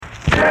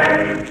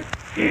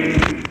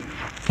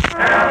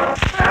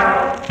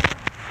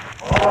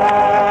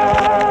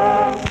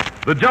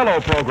The Jell-O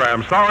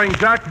program, starring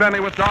Jack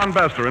Benny with Don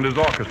Bester and his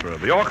orchestra.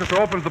 The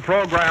orchestra opens the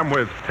program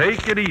with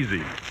Take It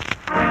Easy.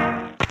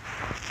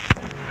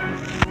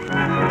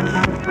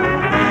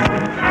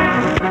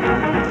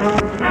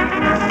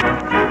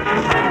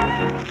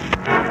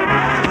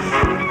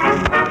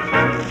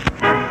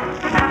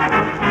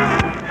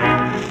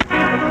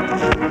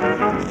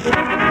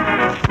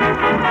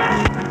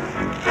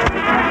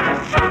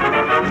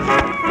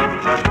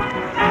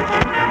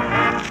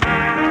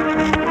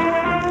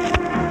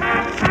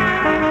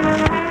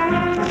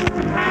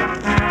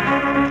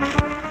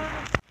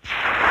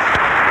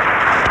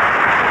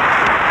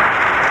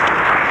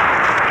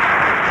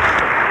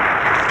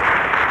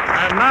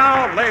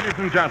 Ladies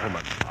and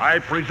gentlemen, I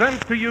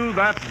present to you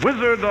that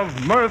wizard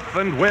of mirth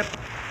and wit,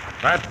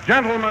 that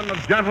gentleman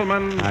of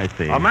gentlemen, I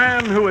see. A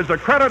man who is a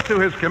credit to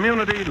his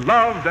community,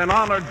 loved and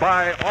honored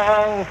by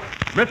all,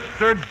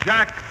 Mr.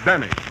 Jack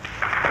Benny.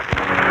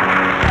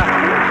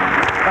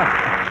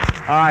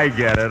 I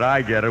get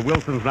it.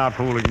 Wilson's not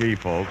fooling me,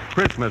 folks.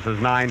 Christmas is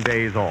 9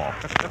 days off.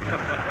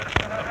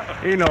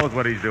 He knows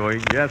what he's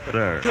doing. Yes,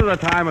 sir. This is the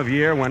time of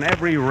year when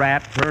every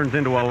rat turns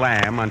into a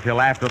lamb until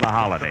after the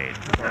holidays.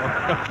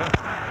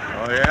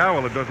 Oh, yeah?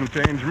 Well, it doesn't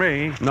change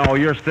me. No,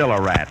 you're still a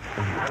rat.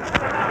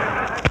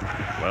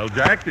 Well,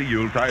 Jack, the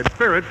Yuletide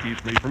spirit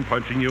keeps me from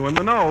punching you in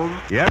the nose.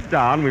 Yes,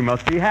 Don, we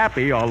must be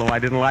happy, although I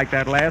didn't like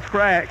that last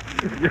crack.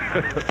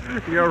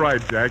 You're right,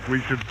 Jack.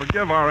 We should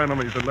forgive our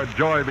enemies and let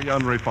joy be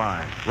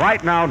unrefined.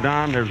 Right now,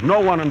 Don, there's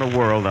no one in the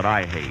world that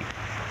I hate.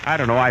 I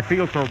don't know. I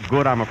feel so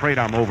good, I'm afraid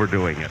I'm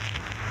overdoing it.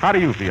 How do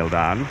you feel,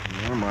 Don?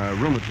 Well, my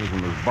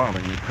rheumatism is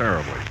bothering me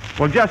terribly.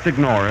 Well, just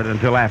ignore it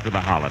until after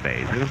the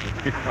holidays.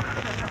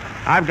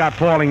 I've got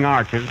falling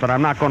arches, but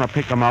I'm not going to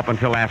pick them up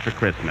until after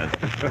Christmas.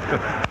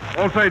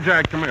 Well, say,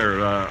 Jack, come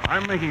here.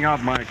 I'm making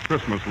out my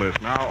Christmas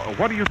list. Now,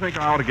 what do you think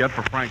I ought to get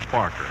for Frank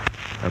Parker?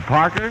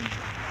 Parker?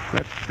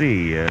 Let's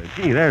see.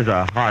 Gee, there's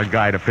a hard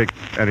guy to pick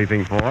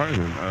anything for.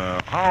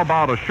 How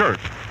about a shirt?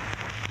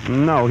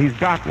 No, he's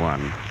got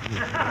one.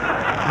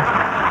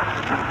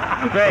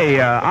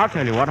 Say, I'll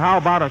tell you what. How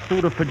about a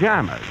suit of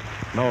pajamas?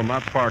 No,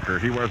 not Parker.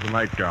 He wears a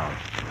nightgown.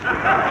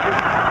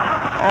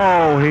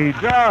 Oh, he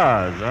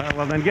does.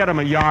 Well, then get him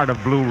a yard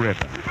of blue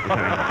ribbon.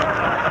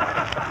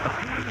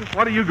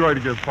 What are you going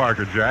to get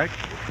Parker, Jack?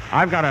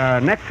 I've got a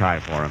necktie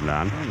for him,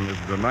 Don. This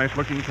is a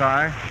nice-looking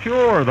tie.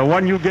 Sure, the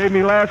one you gave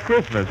me last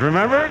Christmas,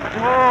 remember?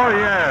 Oh,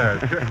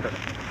 yes.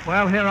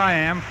 Well, here I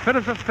am, fit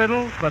as a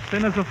fiddle, but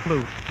thin as a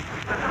flute.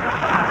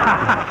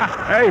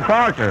 Hey,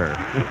 Parker.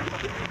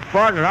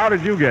 Parker, how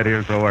did you get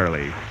here so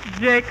early?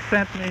 Jake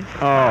sent me.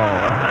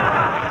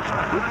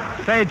 Oh.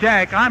 Say,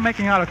 Jack, I'm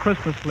making out a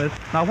Christmas list.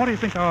 Now, what do you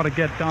think I ought to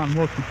get Don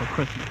Wilson for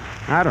Christmas?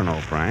 I don't know,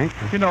 Frank.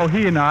 You know,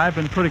 he and I have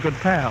been pretty good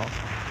pals.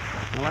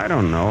 Well, I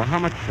don't know. How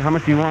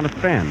much do you want to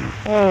spend?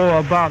 Oh,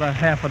 about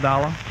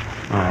 $50.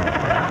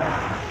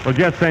 Oh. Well,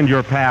 just send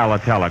your pal a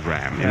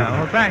telegram. Yeah,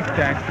 well, thanks,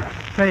 Jack.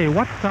 Say,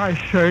 what size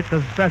shirt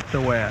does Bester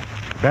wear?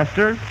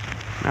 Bester?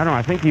 I don't know.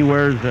 I think he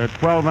wears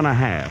 12 and a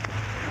half.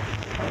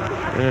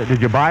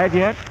 Did you buy it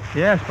yet?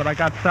 Yes, but I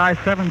got size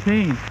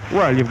 17.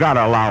 Well, you've got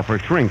to allow for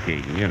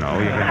shrinking, you know.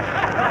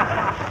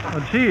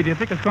 Well, gee, do you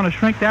think it's going to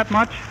shrink that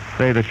much?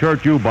 Say, the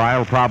shirt you buy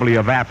will probably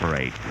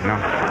evaporate, you know.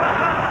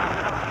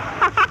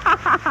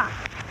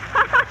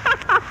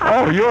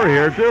 Oh, you're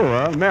here, too,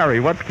 huh? Mary,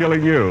 what's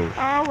killing you?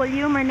 Oh, well,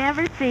 humor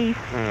never cease.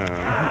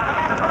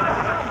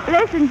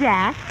 Listen,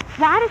 Jack,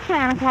 why does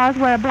Santa Claus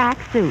wear a black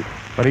suit?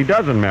 But he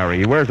doesn't, Mary.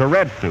 He wears a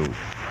red suit.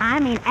 I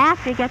mean,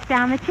 after he gets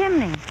down the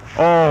chimney.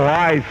 Oh,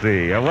 I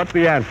see. What's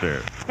the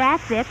answer?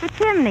 That's it, the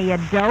chimney, you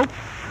dope.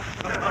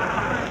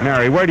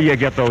 Mary, where do you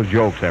get those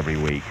jokes every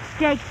week?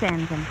 Jake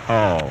sends them.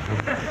 Oh.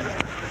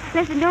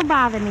 Listen, don't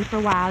bother me for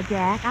a while,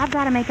 Jack. I've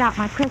got to make out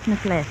my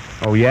Christmas list.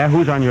 Oh, yeah?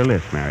 Who's on your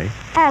list, Mary?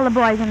 All the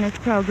boys on this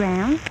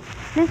program.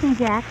 Listen,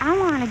 Jack, I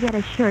want to get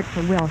a shirt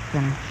for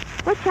Wilson.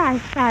 What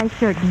size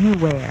shirt do you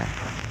wear?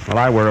 Well,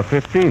 I wear a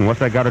 15. What's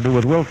that got to do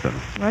with Wilson?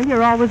 Well,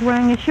 you're always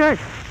wearing a shirt.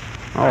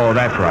 Oh,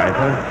 that's right.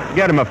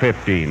 Get him a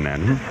 15,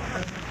 then.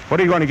 What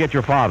are you going to get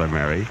your father,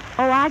 Mary?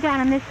 Oh, I got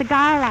him this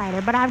cigar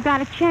lighter, but I've got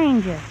to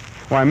change it.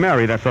 Why,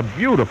 Mary, that's a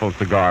beautiful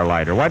cigar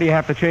lighter. Why do you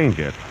have to change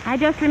it? I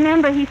just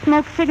remember he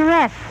smoked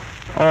cigarettes.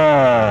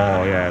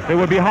 Oh, yes. It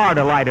would be hard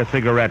to light a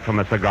cigarette from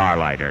a cigar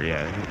lighter,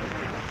 yes.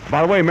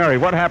 By the way, Mary,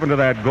 what happened to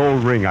that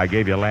gold ring I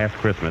gave you last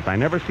Christmas? I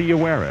never see you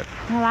wear it.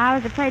 Well, I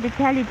was afraid to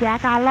tell you,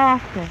 Jack. I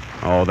lost it.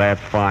 Oh,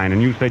 that's fine.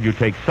 And you said you'd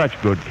take such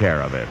good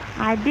care of it.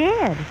 I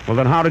did. Well,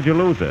 then how did you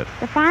lose it?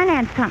 The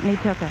finance company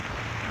took it.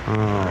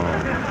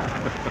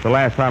 Oh. It's the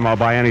last time I'll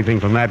buy anything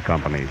from that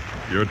company.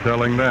 You're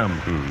telling them.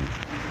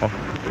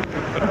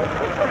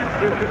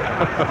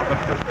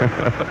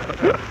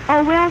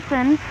 Oh,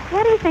 Wilson,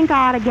 what do you think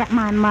I ought to get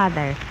my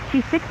mother?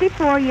 She's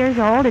 64 years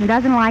old and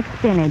doesn't like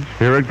spinach.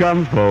 Here it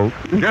comes, folks.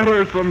 Get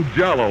her some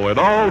Jell-O in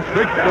all 6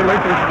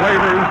 delicious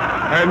flavors,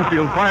 and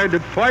she'll find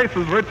it twice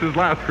as rich as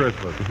last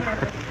Christmas.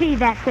 See,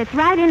 that fits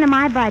right into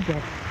my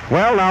budget.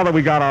 Well, now that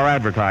we got our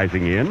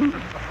advertising in,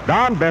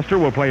 Don Bester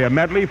will play a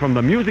medley from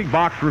the Music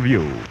Box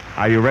Review.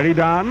 Are you ready,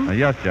 Don?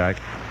 Yes, Jack.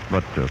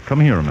 But come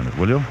here a minute,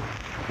 will you?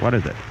 What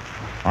is it?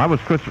 I was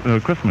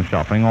Christmas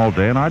shopping all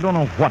day, and I don't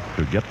know what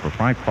to get for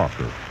Frank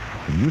Parker.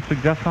 Can you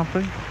suggest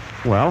something?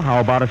 Well, how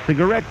about a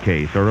cigarette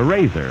case or a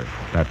razor?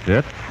 That's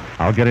it.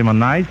 I'll get him a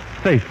nice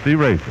safety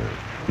razor.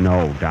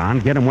 No, Don,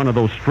 get him one of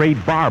those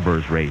straight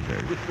barber's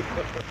razors.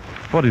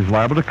 But he's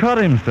liable to cut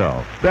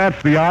himself.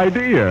 That's the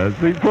idea.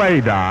 See, play,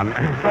 Don.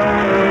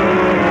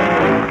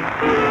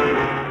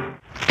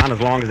 Not as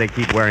long as they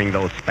keep wearing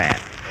those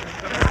spats.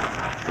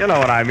 You know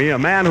what I mean. A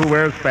man who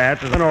wears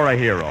spats is a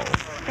hero.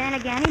 Then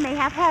again, he may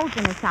have holes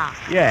in his socks.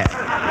 Yeah.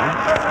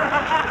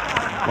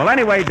 Well,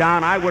 anyway,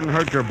 Don, I wouldn't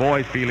hurt your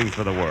boys' feelings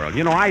for the world.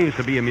 You know, I used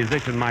to be a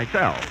musician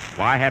myself.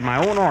 Well, I had my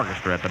own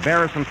orchestra at the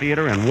Barrison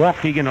Theater in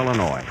Waukegan,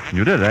 Illinois.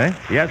 You did, eh?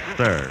 Yes,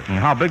 sir. And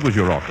how big was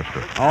your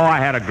orchestra? Oh, I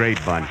had a great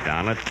bunch,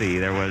 Don. Let's see.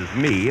 There was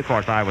me. Of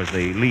course, I was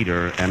the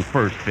leader and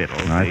first fiddle.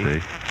 I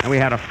see. And we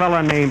had a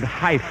fella named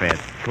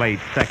Heifetz played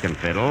second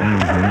fiddle.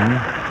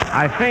 Mm-hmm.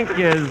 I think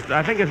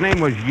his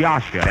name was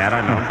Yasha. I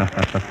don't know.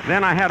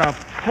 Then I had a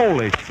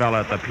Polish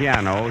fella at the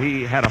piano.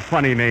 He had a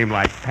funny name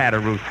like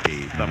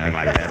Paderewski, something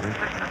like that.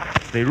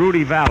 See,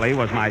 Rudy Valley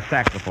was my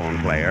saxophone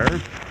player.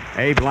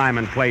 Abe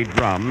Lyman played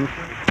drums.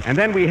 And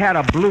then we had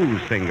a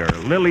blues singer,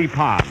 Lily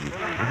Pond.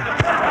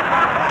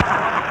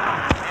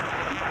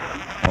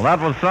 Well, that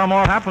was some.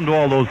 What happened to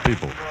all those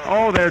people?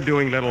 Oh, they're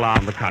doing little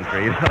on the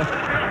country.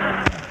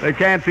 They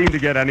can't seem to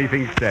get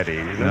anything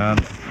steady.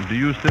 Do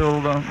you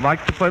still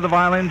like to play the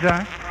violin,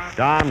 Jack?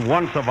 Don,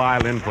 once a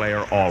violin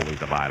player,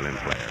 always a violin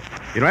player.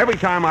 You know, every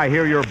time I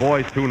hear your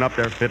boys tune up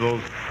their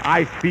fiddles,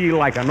 I feel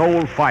like an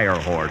old fire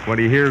horse when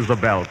he hears the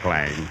bell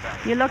clang.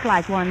 You look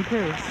like one,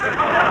 too.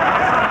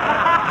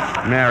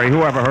 Mary,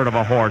 who ever heard of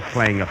a horse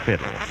playing a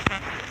fiddle?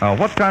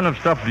 What kind of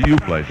stuff do you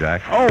play,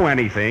 Jack? Oh,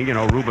 anything. You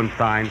know,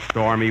 Rubinstein's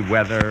Stormy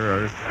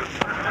Weather or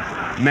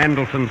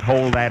Mendelssohn's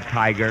Hold That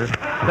Tiger.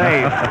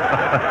 Say,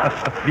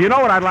 you know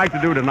what I'd like to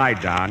do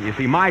tonight, Don? You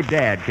see, my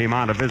dad came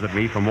on to visit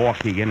me from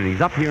Waukegan, and he's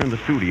up here in the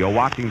studio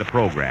watching the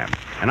program.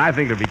 And I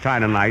think it'd be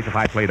kind of nice if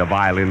I played a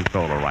violin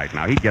solo right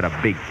now. He'd get a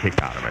big kick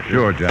out of it.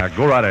 Sure, Jack.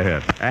 Go right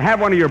ahead. Have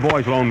one of your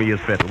boys loan me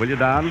his fiddle, will you,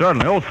 Don?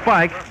 Certainly. Oh,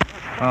 Spike,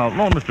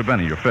 loan Mr.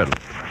 Benny your fiddle.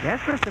 Yes,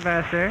 Mr.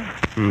 Vassar.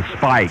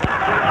 Spike.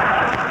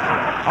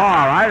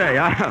 All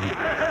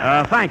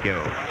right. Thank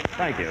you.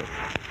 Thank you.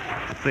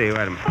 Let's see. Wait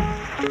a minute.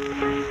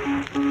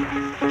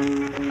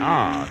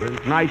 Ah, this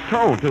is nice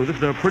tone, too. This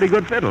is a pretty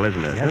good fiddle,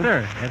 isn't it? Yes, sir.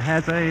 It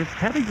has a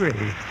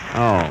pedigree.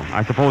 Oh,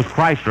 I suppose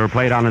Chrysler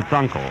played on its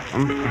uncle.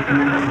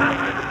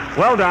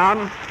 Well,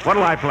 Don,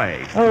 what'll I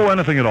play? Oh,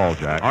 anything at all,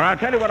 Jack. All right, I'll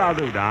tell you what I'll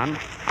do, Don.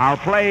 I'll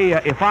play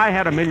If I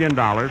Had $1 Million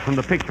from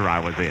the picture I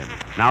was in.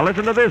 Now,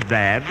 listen to this,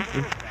 Dad.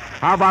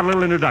 How about a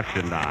little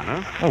introduction, Don,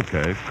 huh?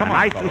 Okay. Come on,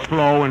 nice fellow. and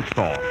slow and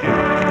soft.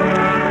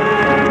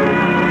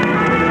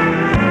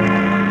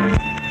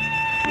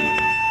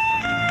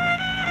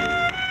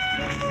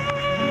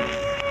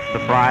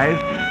 Surprise?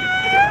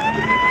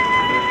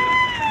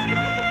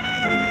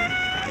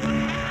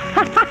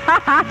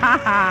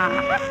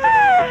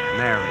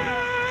 Mary.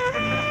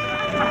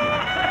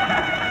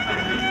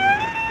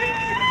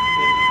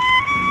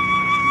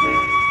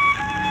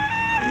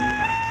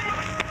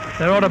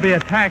 There ought to be a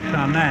tax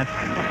on that.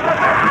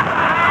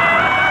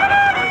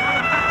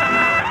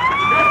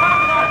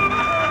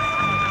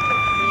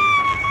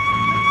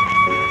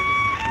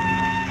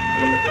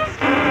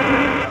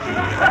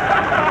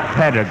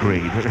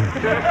 Pedigree.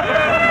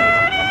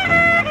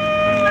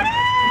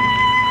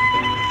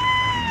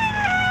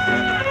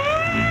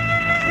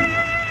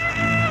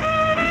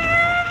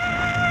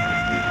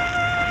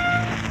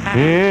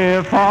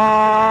 If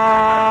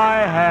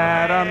I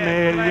had $1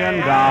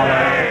 million.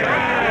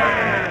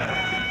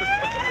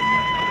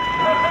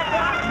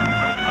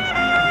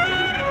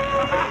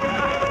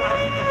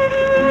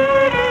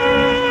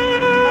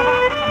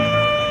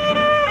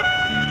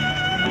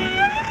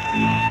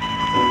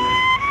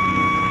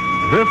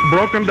 This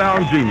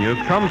broken-down genius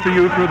comes to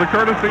you through the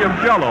courtesy of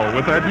Jell-O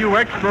with that new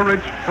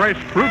extra-rich, fresh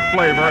fruit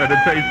flavor, and it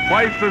tastes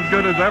twice as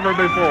good as ever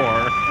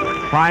before.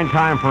 Fine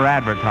time for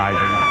advertising.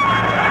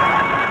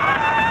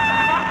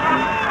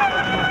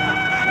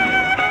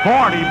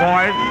 40,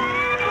 boys.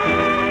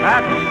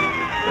 That's...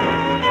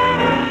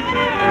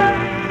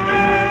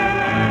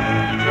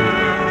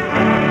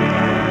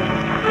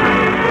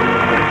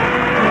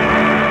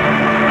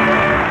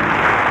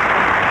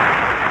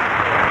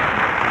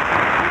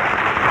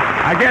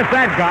 I guess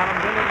that got him,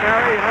 didn't it,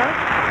 Mary, huh?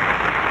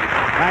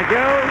 Thank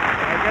you.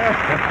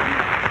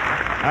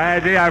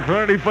 I've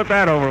really put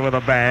that over with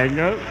a bang.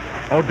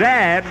 Oh,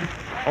 Dad,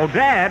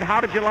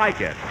 how did you like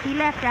it? He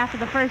left after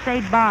the first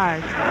 8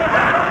 bars.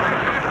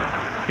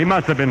 He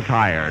must have been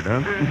tired,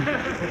 huh?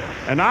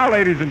 And now,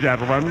 ladies and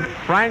gentlemen,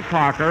 Frank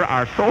Parker,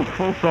 our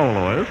soulful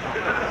soloist,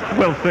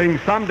 will sing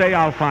Someday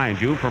I'll Find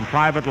You from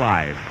Private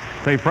Life.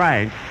 Say,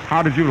 Frank,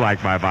 how did you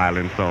like my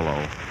violin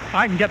solo?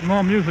 I can get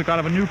more music out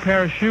of a new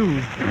pair of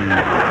shoes.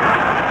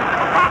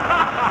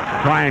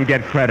 Try and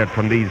get credit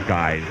from these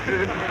guys.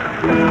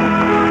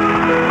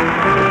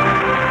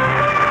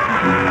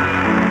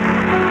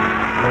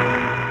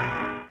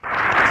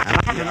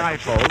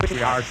 Tonight, folks,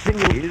 we are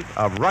series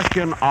of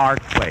Russian art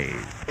plays.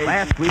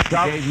 Last week we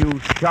gave you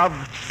Shove,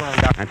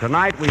 and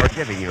tonight we are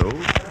giving you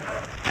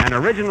an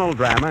original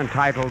drama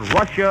entitled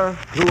Russia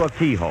Through a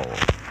Keyhole,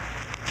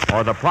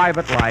 or The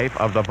Private Life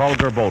of the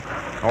Vulgar Boatman.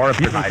 Or if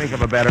you can think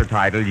of a better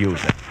title,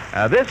 use it.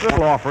 This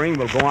little offering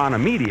will go on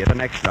immediate the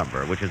next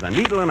number, which is A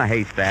Needle in a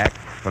Haystack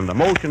from the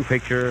motion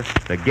picture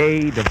The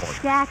Gay Divorce.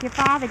 Jack, your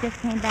father just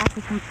came back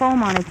with some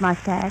foam on his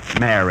mustache.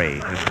 Mary.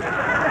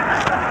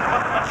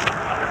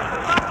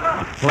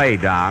 Play,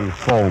 Don.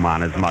 Foam on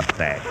his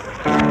mustache.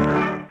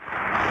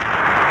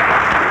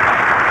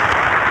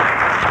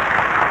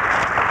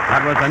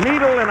 That was A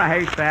Needle in a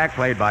Haystack,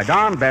 played by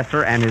Don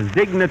Besser and his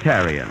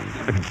dignitarians.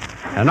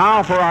 And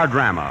now for our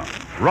drama,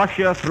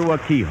 Russia Through a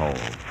Keyhole,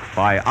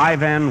 by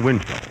Ivan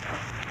Winchell.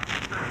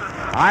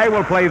 I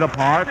will play the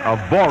part of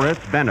Boris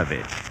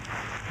Benovich,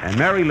 and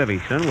Mary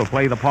Livingston will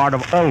play the part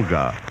of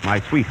Olga, my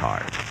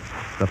sweetheart.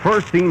 The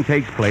first scene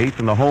takes place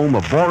in the home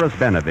of Boris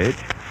Benovich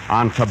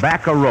on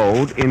Tobacco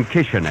Road in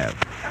Kishinev,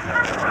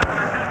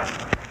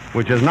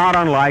 which is not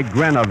unlike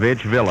Grenovich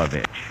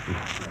Villavich.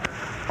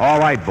 All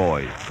right,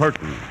 boys,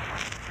 curtain.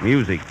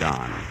 Music,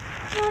 Don.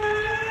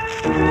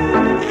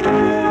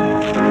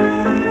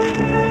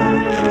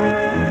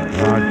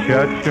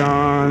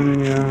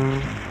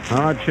 Cha-cha-nya,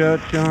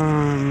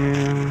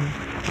 cha-cha-nya,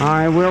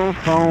 I will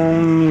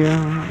phone you,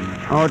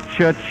 oh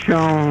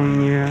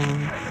cha-cha-nya,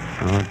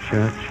 oh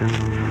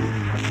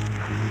cha-cha-nya.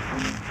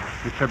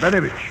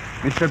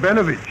 Mr.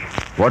 Benovich.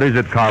 What is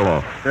it,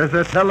 Karloff? There's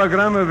a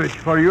telegramovich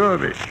for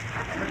Yurovich.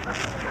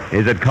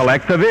 Is it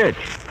Kolektovich?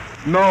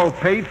 No,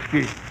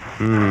 Paitsky.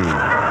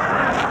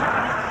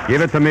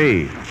 Give it to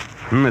me.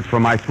 It's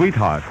from my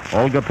sweetheart,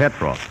 Olga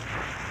Petrov.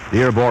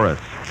 Dear Boris,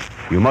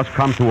 you must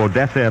come to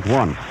Odessa at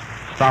once.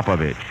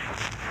 Stopovich.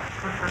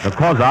 The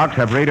Cossacks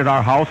have raided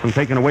our house and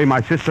taken away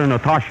my sister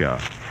Natasha.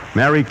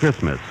 Merry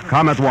Christmas.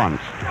 Come at once.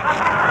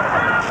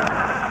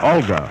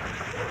 Olga.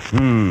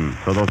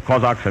 So those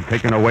Cossacks have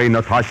taken away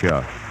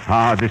Natasha.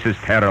 Ah, this is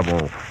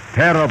terrible.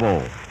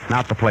 Terrible.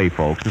 Not the play,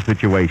 folks. The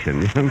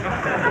situation. This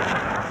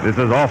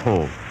is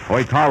awful.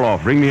 Oi,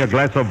 Karloff, bring me a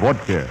glass of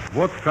vodka.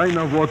 What kind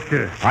of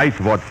vodka? Ice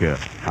vodka.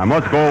 I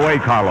must go away,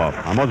 Karloff.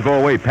 I must go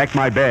away. Pack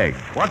my bag.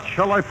 What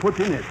shall I put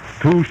in it?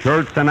 2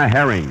 shirts and a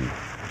herring.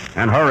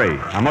 And hurry.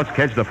 I must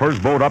catch the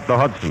first boat up the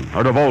Hudson,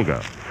 or the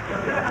Volga.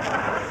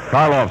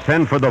 Karloff,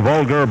 send for the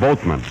Volga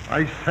boatman.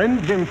 I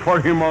sent him for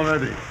him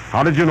already.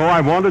 How did you know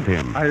I wanted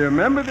him? I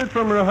remembered it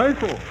from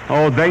rehearsal.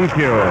 Oh, thank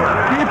you.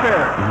 Keep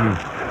it.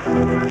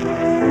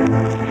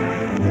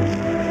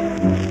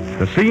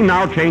 The scene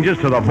now changes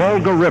to the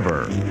Volga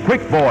River.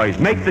 Quick, boys,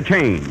 make the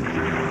change.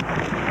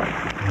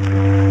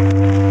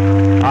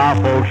 Ah,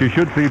 folks, you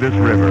should see this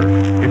river.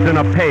 It's in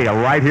a pail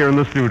right here in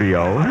the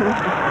studio.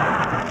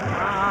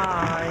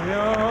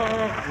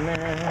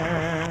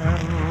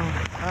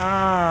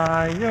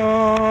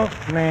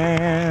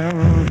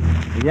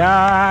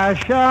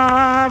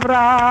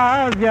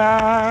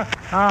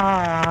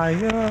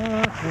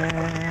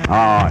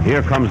 Ah,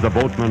 here comes the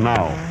boatman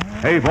now.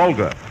 Hey,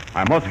 Volga,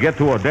 I must get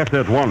to Odessa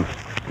at once.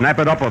 Snap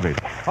it up of it.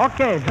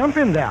 Okay, jump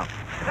in there.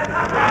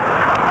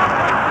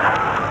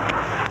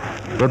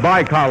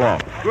 Goodbye,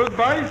 Karloff.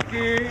 Goodbye,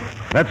 Ski.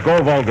 Let's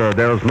go, Volga.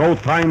 There's no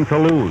time to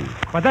lose.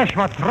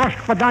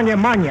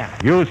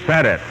 You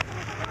said it.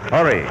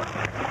 Hurry.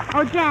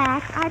 Oh,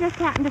 Jack, I just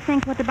happened to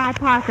think what to buy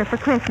Parker for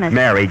Christmas.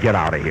 Mary, get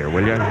out of here,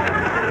 will you?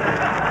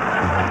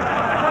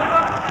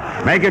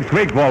 Make it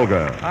quick,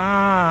 Volga.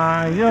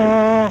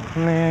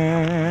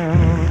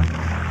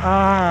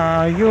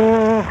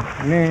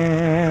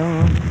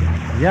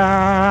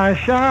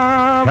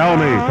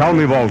 Tell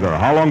me, Volga,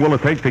 how long will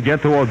it take to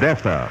get to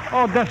Odessa?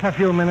 Oh, just a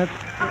few minutes.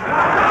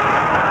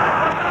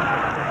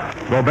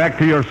 Go back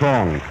to your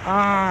song.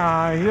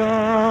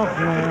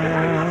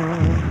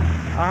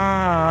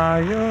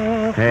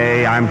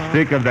 Hey, I'm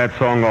sick of that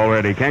song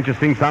already. Can't you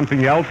sing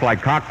something else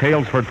like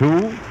Cocktails for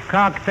Two?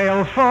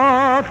 Cocktails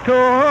for two.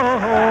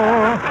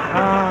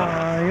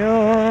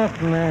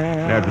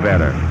 That's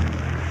better.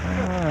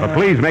 But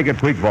please make it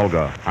quick,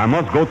 Volga. I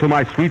must go to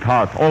my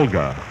sweetheart,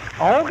 Olga.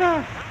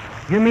 Olga?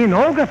 You mean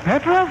Olga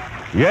Petrov?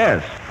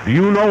 Yes. Do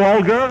you know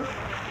Olga?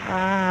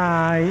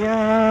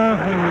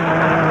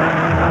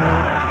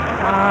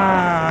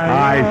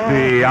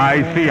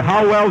 I see.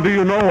 How well do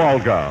you know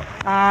Olga?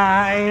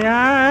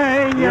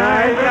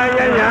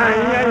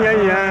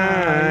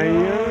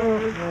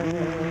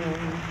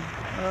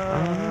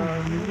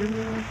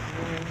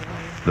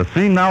 The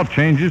scene now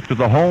changes to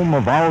the home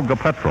of Olga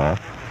Petrov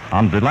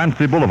on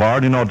Delancey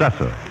Boulevard in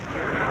Odessa.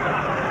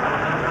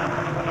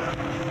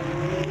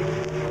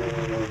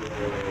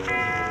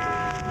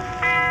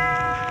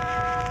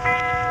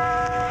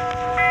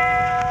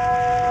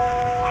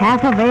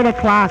 Half of 8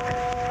 o'clock.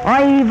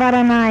 Oi, what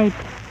a night.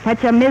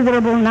 Such a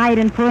miserable night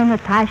in pulling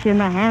Natasha in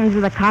the hands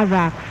of the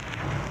Cossacks.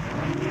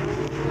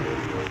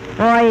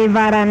 Oi,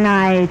 what a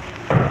night.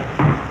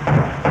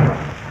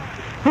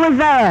 Who's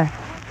there?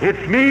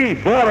 It's me,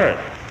 Boris.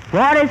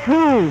 Boris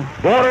who?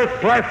 Boris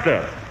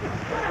Plaster.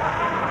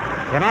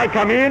 Can I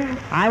come in?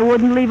 I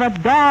wouldn't leave a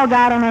dog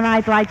out on a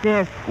night like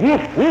this.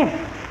 Woof, woof.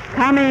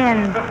 Come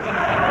in.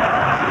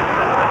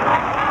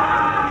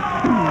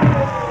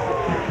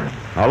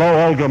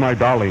 Hello, Olga, my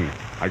darling.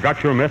 I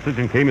got your message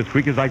and came as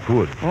quick as I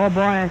could. Oh,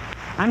 Boris,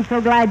 I'm so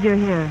glad you're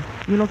here.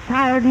 You look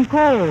tired and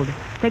cold.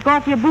 Take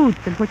off your boots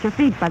and put your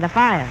feet by the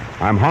fire.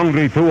 I'm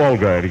hungry too,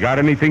 Olga. You got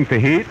anything to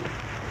eat?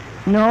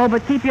 No,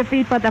 but keep your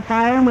feet by the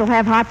fire and we'll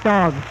have hot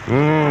dogs.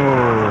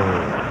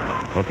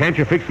 Oh. Well, can't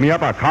you fix me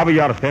up a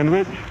caviar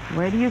sandwich?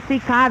 Where do you see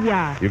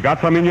caviar? You got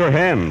some in your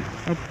hand.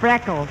 It's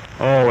Freckles.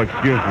 Oh,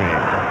 excuse me.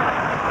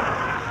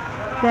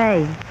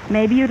 Say,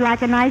 maybe you'd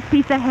like a nice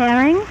piece of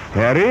herring?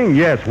 Herring?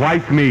 Yes,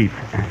 white meat.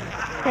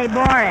 Say,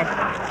 Boris,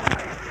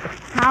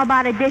 how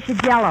about a dish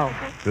of Jell-O?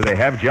 Do they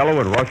have Jell-O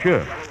in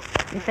Russia?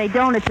 If they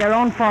don't, it's their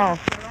own fault.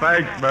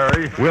 Thanks,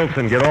 Mary.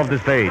 Wilson, get off the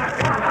stage.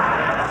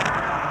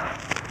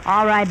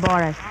 All right,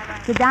 Boris.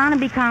 Sit down and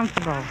be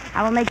comfortable.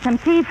 I will make some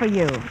tea for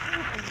you.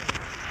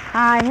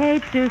 I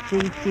hate to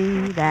see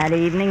that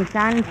evening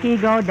sun ski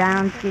go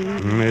down ski.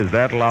 Is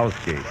that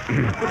Lowski?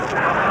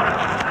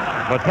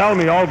 But tell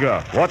me,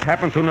 Olga, what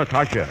happened to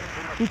Natasha?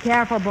 Be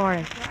careful,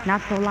 Boris.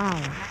 Not so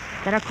loud.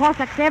 There are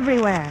Cossacks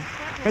everywhere.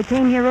 They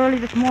came here early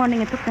this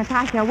morning and took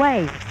Natasha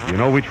away. You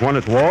know which one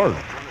it was?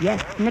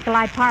 Yes,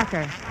 Nikolai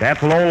Parker.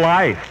 That's low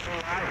life.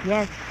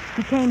 Yes,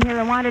 he came here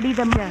and wanted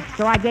either,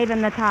 so I gave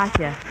him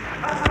Natasha.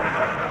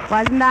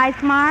 Wasn't I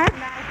smart?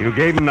 You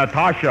gave him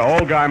Natasha.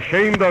 Olga, I'm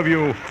ashamed of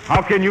you.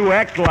 How can you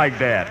act like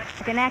that?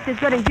 I can act as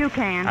good as you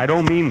can. I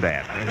don't mean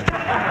that.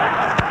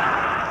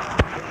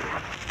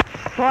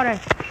 Boris,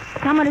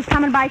 someone is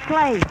coming by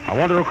sleigh. I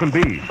wonder who can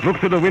be. Look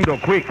through the window,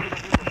 quick.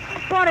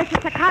 Boris,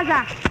 it's a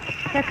Kazakh.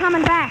 They're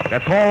coming back.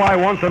 That's all I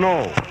want to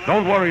know.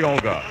 Don't worry,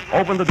 Olga.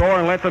 Open the door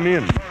and let them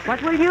in.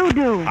 What will you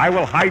do? I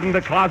will hide in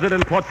the closet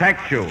and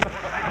protect you.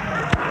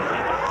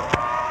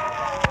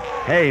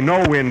 Hey,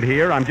 no wind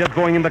here. I'm just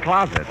going in the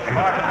closet.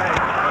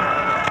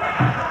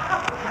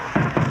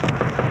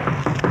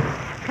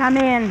 Come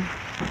in.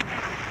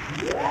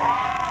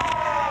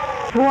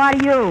 Who are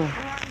you?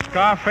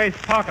 Scarface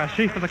Parker,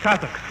 chief of the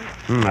Cossacks.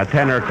 A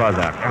tenor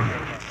Cossack.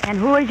 And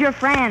who is your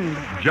friend?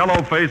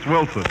 Jello-Face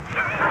Wilson.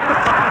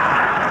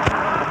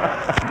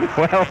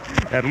 Well,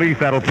 at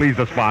least that'll please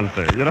the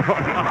sponsor, you know.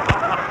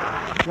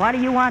 What do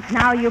you want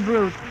now, you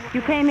brute?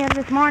 You came here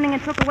this morning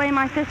and took away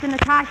my sister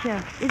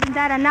Natasha. Isn't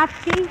that enough,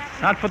 Ski?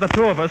 Not for the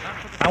two of us.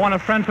 I want a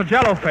friend for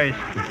Jello-Face.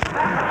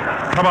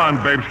 Come on,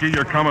 Babeski,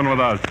 you're coming with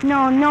us.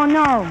 No.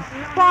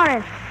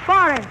 Boris.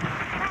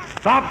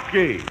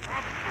 Stopsky!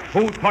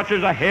 Who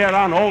touches a hair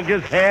on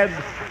Olga's head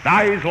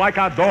dies like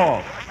a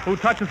dog. Who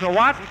touches a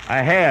what?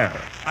 A hair.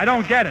 I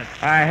don't get it.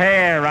 A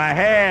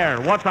hair.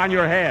 What's on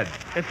your head?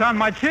 It's on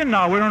my chin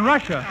now. We're in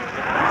Russia.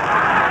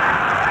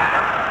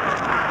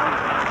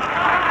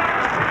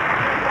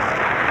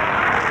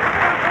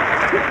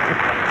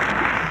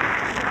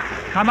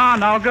 Come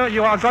on, Olga.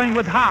 You are going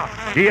with Hop.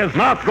 He is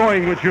not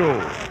going with you.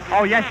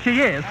 Oh, yes,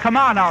 she is. Come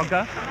on,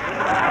 Olga.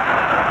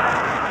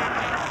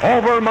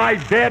 Over my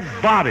dead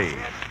body.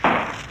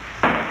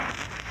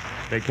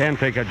 They can't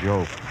take a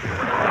joke.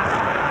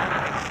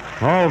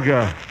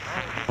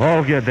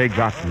 Olga, they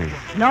got me.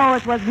 No,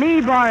 it was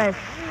me, Boris.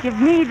 Give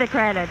me the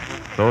credit.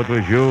 So it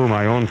was you,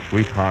 my own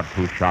sweetheart,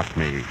 who shot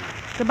me.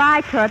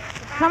 Goodbye, Toots.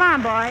 Come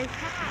on, boys.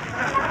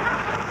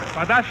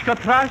 Padashka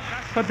trash,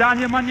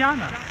 padanya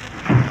manana.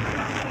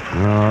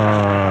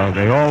 Oh,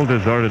 they all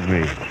deserted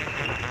me.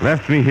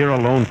 Left me here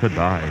alone to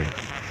die.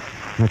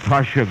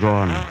 Natasha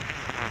gone.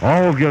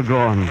 Olga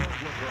gone.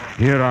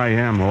 Here I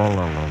am all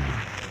alone.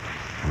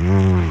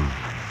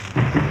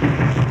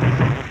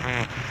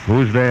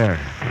 Who's there?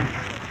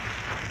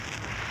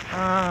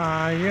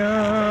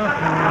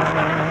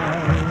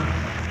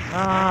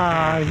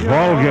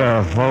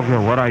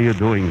 Volga, what are you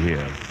doing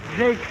here?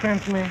 Jake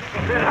sent me.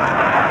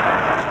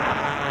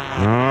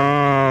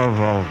 Oh,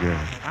 Volga.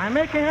 I'm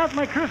making out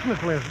my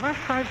Christmas list. What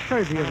side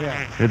shirt do you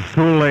get? It's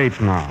too late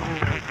now.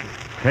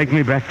 Take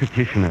me back to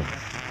Kishinev.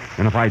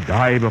 And if I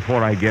die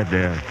before I get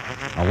there,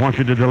 I want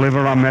you to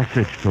deliver a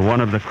message to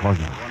one of the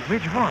Cossacks.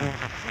 Which one?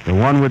 The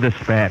one with the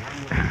spat.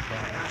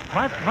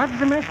 What's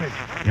the message?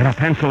 Get a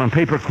pencil and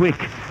paper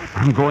quick.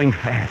 I'm going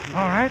fast.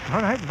 All right.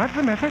 What's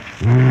the message?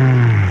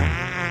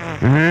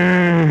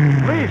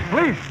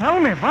 Please, tell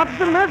me. What's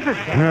the message?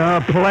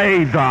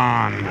 Play,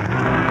 Don.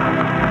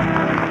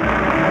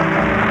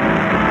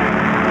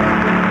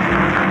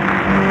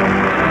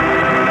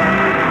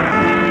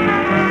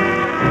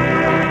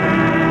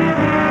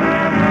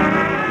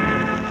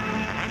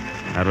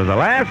 That was the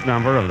last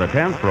number of the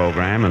 10th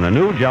program in the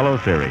new Jell-O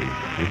series.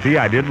 You see,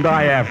 I didn't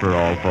die after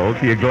all,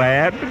 folks. You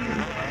glad?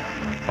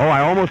 Oh,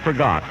 I almost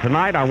forgot.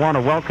 Tonight, I want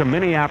to welcome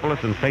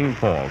Minneapolis and St.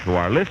 Paul to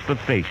our list of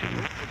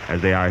stations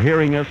as they are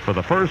hearing us for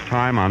the first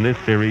time on this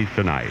series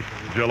tonight.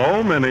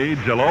 Jello Minnie,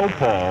 Jello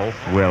Paul.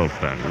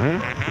 Wilson,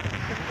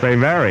 huh? Say,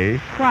 Mary,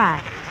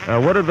 What?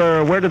 where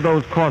did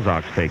those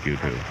Cossacks take you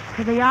to?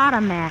 To the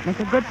automat. It's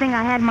a good thing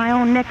I had my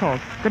own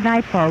nickels. Good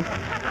night, folks.